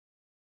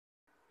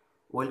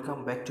Welcome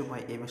back to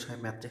my MSI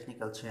math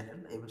technical channel.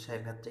 MSI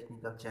math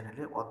technical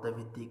চ্যানেলে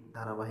অধ্যায়ভিত্তিক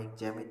ধারাবাহিক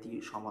জ্যামিতি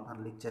সমাধান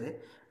লেকচারে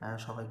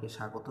সবাইকে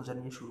স্বাগত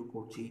জানিয়ে শুরু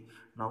করছি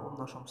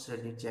নবম-দশম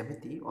শ্রেণীর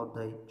জ্যামিতি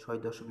অধ্যায়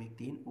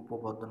 6.3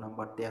 উপপাদ্য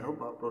নাম্বার 13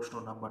 বা প্রশ্ন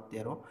নাম্বার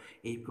 13।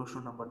 এই প্রশ্ন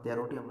নাম্বার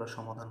 13টি আমরা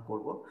সমাধান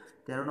করব।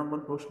 13 নম্বর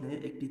প্রশ্নে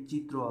একটি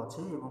চিত্র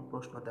আছে এবং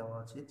প্রশ্ন দেওয়া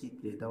আছে,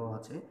 চিত্রে দেওয়া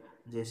আছে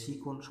যে সি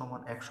কোণ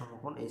সমান এক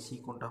সমকোণ। এই সি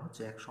কোণটা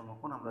হচ্ছে এক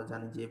সমকোণ। আমরা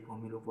জানি যে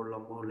ভূমির উপর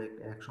লম্ব হলে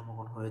এক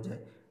সমকোণ হয়ে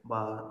যায়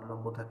বা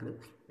লম্ব থাকলে।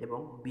 এবং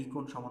বি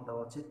কোণ সমান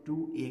দেওয়া আছে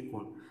 2a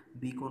কোণ।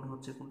 বি কোণ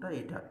হচ্ছে কোনটা?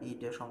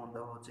 এইটা সমান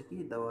দেওয়া হচ্ছে কি,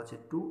 দেওয়া আছে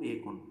 2a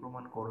কোণ।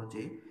 প্রমাণ করো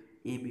যে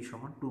এ বি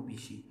সমান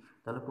 2bc।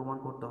 তাহলে প্রমাণ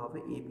করতে হবে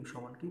এ বি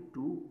সমান কি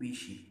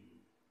 2bc।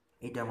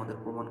 এটা আমাদের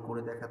প্রমাণ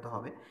করে দেখাতে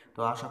হবে। তো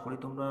আশা করি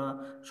তোমরা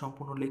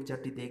সম্পূর্ণ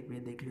লেকচারটি দেখবে,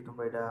 দেখলে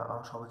তোমরা এটা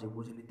সহজে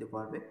বুঝে নিতে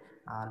পারবে।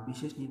 আর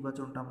বিশেষ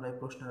নির্বাচনটা আমরা এই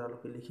প্রশ্নের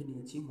আলোকে লিখে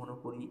নিয়েছি। মনে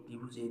করি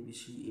ত্রিভুজ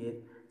এবিসি এর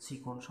সি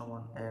কোণ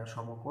সমান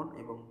সমকোণ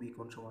এবং বি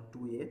কোণ সমান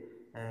 2a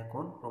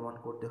কোণ। প্রমাণ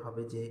করতে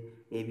হবে যে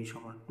এ বি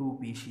সমান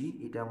 2bc।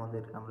 এটা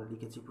আমরা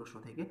লিখেছি প্রশ্ন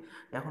থেকে।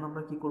 এখন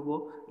আমরা কি করব,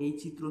 এই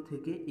চিত্র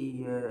থেকে এই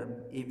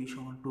এ বি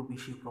সমান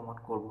 2bc প্রমাণ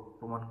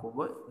করব।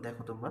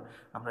 দেখো তোমরা,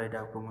 আমরা এটা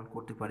প্রমাণ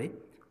করতে পারি।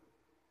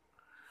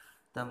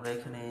 তা আমরা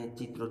এখানে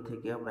চিত্র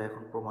থেকে আমরা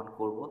এখন প্রমাণ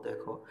করব।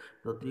 দেখো,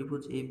 তো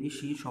ত্রিভুজ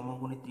এবিসি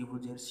সমকোণী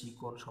ত্রিভুজের সি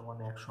কোণ সমান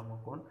এক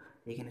সমকোণ।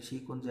 এখানে সি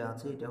কোণ যে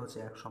আছে এটা হচ্ছে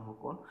এক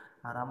সমকোণ।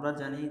 আর আমরা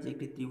জানি যে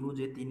একটি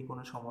ত্রিভুজে তিন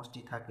কোণের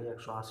সমষ্টি থাকে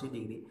 180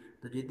 ডিগ্রি।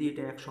 তো যদি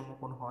এটা এক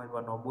সমকোণ হয় বা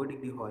 90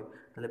 ডিগ্রি হয়,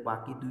 তাহলে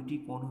বাকি দুইটি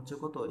কোণ হচ্ছে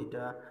কত?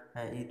 এটা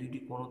এই দুইটি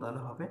কোণও তাহলে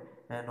হবে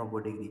 90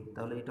 ডিগ্রি।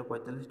 তাহলে এটা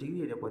 45 ডিগ্রি,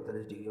 এটা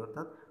 45 ডিগ্রি,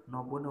 অর্থাৎ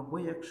 90 90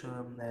 100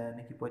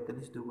 নাকি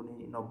 45 দুগুণে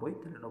 90,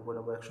 তাহলে 90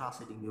 90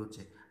 180 ডিগ্রি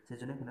হচ্ছে।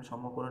 সেজন্য এখানে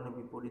সমকোণের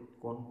বিপরীত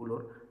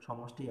কোণগুলোর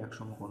সমষ্টি এক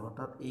সমকোণ,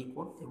 অর্থাৎ এই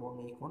কোণ এবং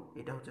এই কোণ,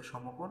 এটা হচ্ছে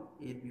সমকোণ,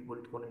 এর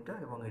বিপরীত কোণ এটা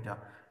এবং এটা,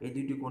 এই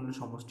দুইটি কোণের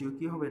সমষ্টিও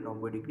কি হবে?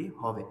 90 ডিগ্রি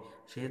হবে।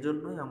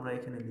 সেজন্যই আমরা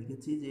এখানে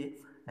লিখেছি যে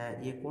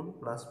এ কোণ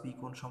প্লাস বি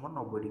কোণ সমান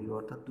 90 ডিগ্রি,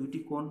 অর্থাৎ দুইটি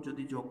কোণ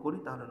যদি যোগ করি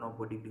তাহলে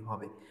 90 ডিগ্রি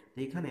হবে। তো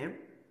এখানে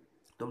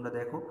তোমরা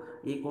দেখো,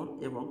 এ কোণ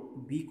এবং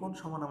বি কোণ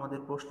সমান আমাদের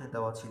প্রশ্নে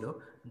দেওয়া ছিল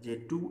যে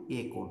 2a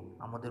কোণ।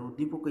 আমাদের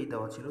উদ্দীপকেই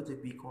দেওয়া ছিল যে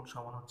বি কোণ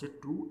সমান হচ্ছে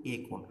 2a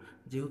কোণ।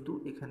 যেহেতু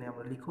এখানে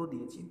আমরা লিখেও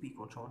দিয়েছি বি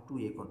কোণ সমান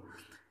 2a কোণ,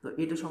 তো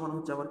এটা সমান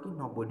হচ্ছে আবার কি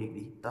 90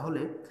 ডিগ্রি।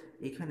 তাহলে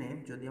এখানে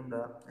যদি আমরা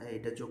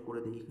এটা যোগ করে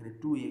দিই, এখানে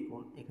 2a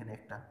কোণ, এখানে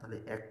একটা, তাহলে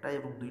একটা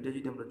এবং দুইটা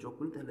যদি আমরা যোগ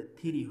করি তাহলে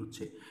 3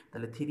 হচ্ছে।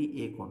 তাহলে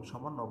 3a কোণ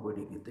সমান 90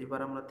 ডিগ্রি। তো এবার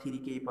আমরা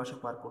 3কে এই পাশে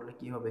পার করলে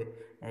কি হবে?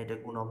 এটা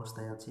কোণ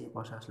অবস্থায় আছে, এই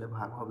পাশে আসলে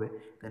ভাগ হবে,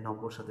 তাই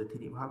 90-র সাথে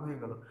 3 ভাগ হয়ে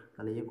গেল।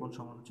 তাহলে এ কোণ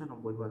সমান হচ্ছে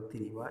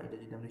 90/3, বা এটা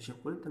যদি আমরা হিসাব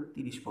করি তাহলে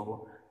 30 পাবো।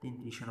 3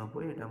 3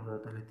 90, এটা আমরা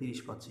তাহলে 30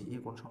 পাচ্ছি। এ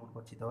কোণ সমান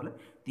পাচ্ছি তাহলে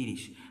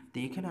 30। তো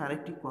এখানে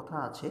আরেকটি কথা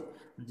আছে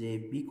যে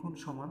বি কোণ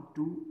সমান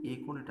 2a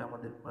কোণ, এটা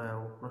আমাদের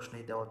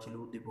প্রশ্নেই দেওয়া ছিল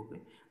উদ্দীপকে।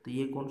 তো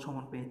এ কোণ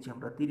সমান পেয়েছি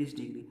আমরা 30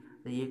 ডিগ্রি।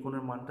 তো এ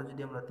কোণের মানটা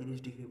যদি আমরা 30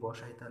 ডিগ্রি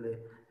বসাই, তাহলে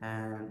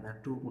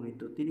 2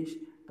 গুণিত 30,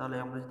 তাহলে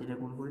আমরা যদি এটা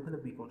গুণ করি তাহলে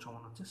বি কোণ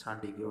সমান হচ্ছে 60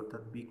 ডিগ্রি,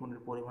 অর্থাৎ বি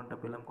কোণের পরিমাণটা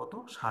পেলাম কত?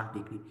 60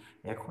 ডিগ্রি।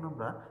 এখন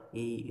আমরা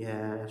এই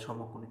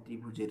সমকোণী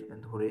ত্রিভুজের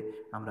ধরে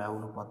আমরা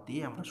অনুপাত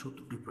দিয়ে আমরা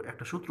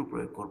একটা সূত্র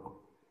প্রয়োগ করব।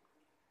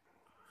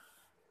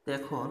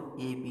 এখন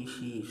এ বি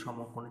সি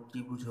সমকোণী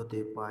ত্রিভুজ হতে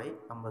পাই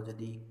আমরা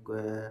যদি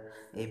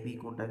এ বি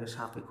কোণটাকে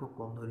সাপেক্ষ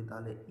কোণ ধরি,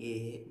 তাহলে এ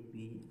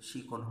বি সি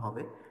কোণ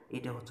হবে।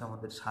 এটা হচ্ছে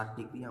আমাদের 60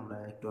 ডিগ্রি। আমরা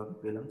একটু আগে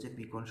পেলাম যে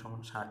বি কোণ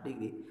সমান 60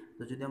 ডিগ্রি।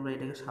 তো যদি আমরা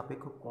এটাকে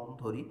সাপেক্ষ কোণ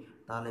ধরি,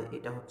 তাহলে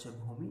এটা হচ্ছে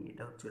ভূমি,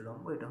 এটা হচ্ছে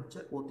লম্ব, এটা হচ্ছে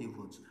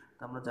অতিভুজ।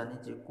 তো আমরা জানি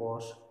যে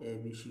কস এ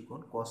বি সি কোণ,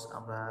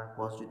 আমরা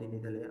কস যদি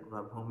নিই তাহলে আমরা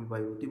ভূমি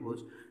বাই অতিভুজ।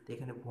 তো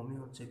এখানে ভূমি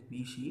হচ্ছে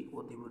বিসি,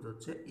 অতিভুজ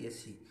হচ্ছে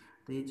এসি।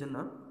 তো এই জন্য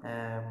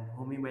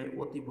ভূমি বাই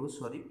অতিভুজ,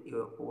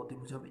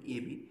 অতিভুজ হবে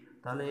এবি।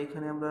 তাহলে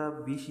এখানে আমরা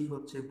বিসি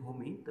হচ্ছে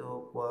ভূমি, তো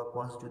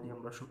কস যদি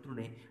আমরা সূত্র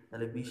নেই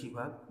তাহলে বিসি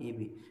ভাগ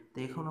এবি। তো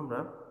এখন আমরা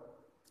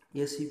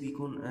এসি বি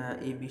কোণ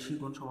এ বিসি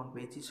কোণ সমান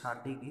পেয়েছি 60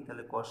 ডিগ্রি,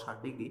 তাহলে কস 60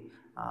 ডিগ্রি।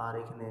 আর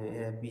এখানে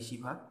বিসি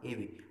ভাগ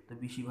এবি, তো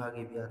বিসি ভাগ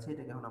এবি আছে,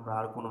 এটাকে এখন আমরা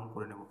আর গুণন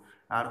করে নেব।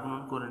 আর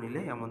গুণন করে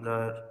নিলে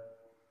আমাদের,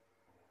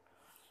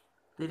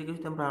 তো এটাকে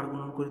যদি আমরা আর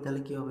গুণন করি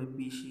তাহলে কি হবে?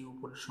 বিসি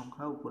উপরের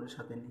সংখ্যা উপরের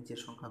সাথে নিচের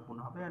সংখ্যা গুণ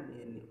হবে, আর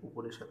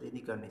উপরের সাথে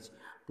এদিক আর নিচে।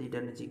 তো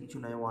এটার নিচে কিছু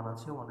নাই, 1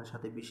 আছে, 1-এর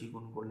সাথে বিসি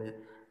গুণ করলে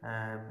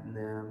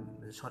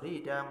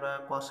এটা আমরা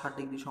cos 60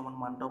 ডিগ্রি সমান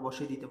মানটাও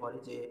বসিয়ে দিতে পারি,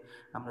 যে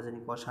আমরা জানি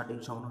cos 60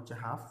 ডিগ্রি সমান হচ্ছে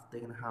হাফ, তো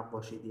এখানে হাফ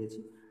বসিয়ে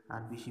দিয়েছি।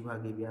 আর বিসি ভাগ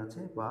এবি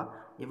আছে, বা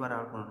এবার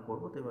আর গুণন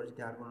করবো। তো এবার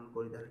যদি আর গুণন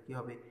করি তাহলে কি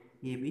হবে?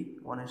 এবি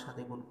 1-এর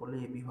সাথে গুণ করলে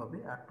এবি হবে,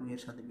 আর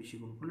 2-এর সাথে বিসি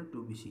গুণ করলে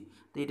 2bc।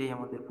 তো এটাই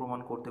আমাদের প্রমাণ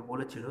করতে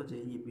বলেছিল যে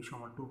এ বি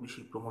সমান 2bc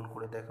প্রমাণ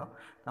করে দেখাও।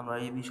 তো আমরা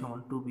এ বি সমান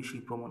 2bc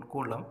প্রমাণ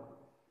করলাম।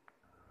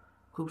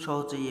 খুব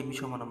সহজেই এ বি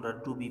সমান আমরা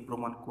টু বি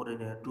প্রমাণ করে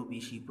টু বি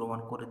সি প্রমাণ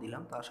করে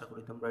দিলাম। তো আশা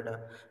করি তোমরা এটা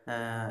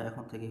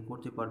এখন থেকে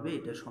করতে পারবে।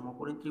 এটা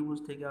সমকোণী ত্রিভুজ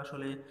থেকে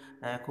আসলে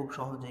খুব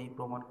সহজেই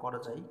প্রমাণ করা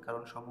যায়,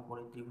 কারণ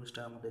সমকোণী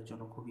ত্রিভুজটা আমাদের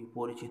জন্য খুবই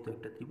পরিচিত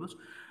একটা ত্রিভুজ।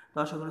 তো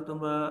আশা করি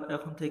তোমরা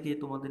এখন থেকে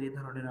তোমাদের এই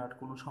ধরনের আর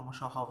কোনো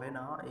সমস্যা হবে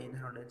না। এই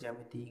ধরনের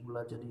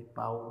জ্যামিতিগুলো যদি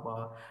পাও বা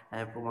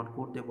প্রমাণ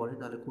করতে বলে,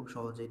 তাহলে খুব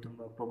সহজেই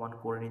তোমরা প্রমাণ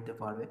করে নিতে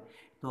পারবে।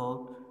 তো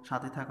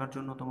সাথে থাকার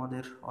জন্য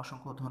তোমাদের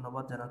অসংখ্য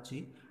ধন্যবাদ জানাচ্ছি।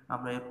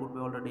 আমরা এর পূর্বে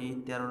অলরেডি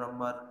 13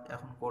 নম্বর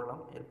এখন করলাম,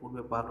 এর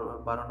পূর্বে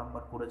 12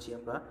 নম্বর করেছি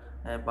আমরা।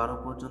 12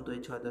 পর্যন্ত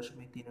এই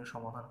 6.3-এর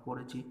সমাধান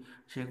করেছি,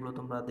 সেগুলো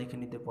তোমরা দেখে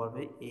নিতে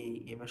পারবে এই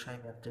এমএসআই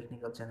ম্যাথ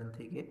টেকনিক্যাল চ্যানেল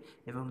থেকে,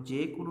 এবং যে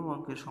কোনো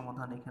অঙ্কের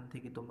সমাধান এখান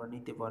থেকে তোমরা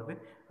নিতে পারবে।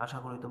 আশা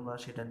করি তোমরা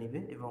সেটা নেবে,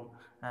 এবং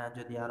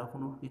যদি আরও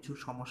কোনো কিছু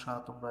সমস্যা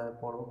তোমরা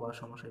পড়ো বা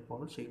সমস্যায়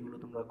পড়ো, সেগুলো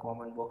তোমরা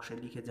কমেন্ট বক্সে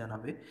লিখে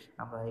জানাবে।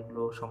 আমরা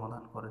এগুলো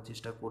সমাধান করার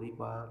চেষ্টা করি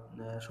বা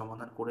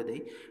সমাধান করে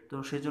দেই। তো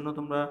সেজন্য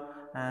তোমরা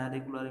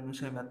রেগুলার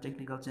এমএসআই ম্যাথ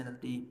টেকনিক্যাল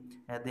চ্যানেলটি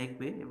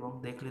দেখবে, এবং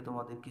দেখলে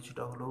তোমাদের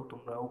কিছুটা হলেও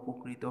তোমরা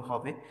উপকৃত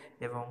হবে,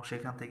 এবং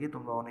সেখান থেকে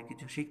তোমরা অনেক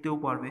কিছু শিখতেও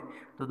পারবে।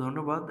 তো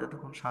ধন্যবাদ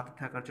এতক্ষণ সাথে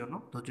থাকার জন্য,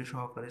 ধৈর্য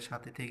সহকারে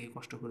সাথে থেকে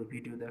কষ্ট করে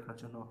ভিডিও দেখার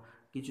জন্য।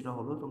 কিছুটা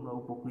হলেও তোমরা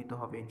উপকৃত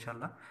হবে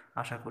ইনশাল্লাহ,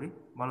 আশা করি।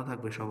 ভালো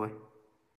থাকবে সবাই।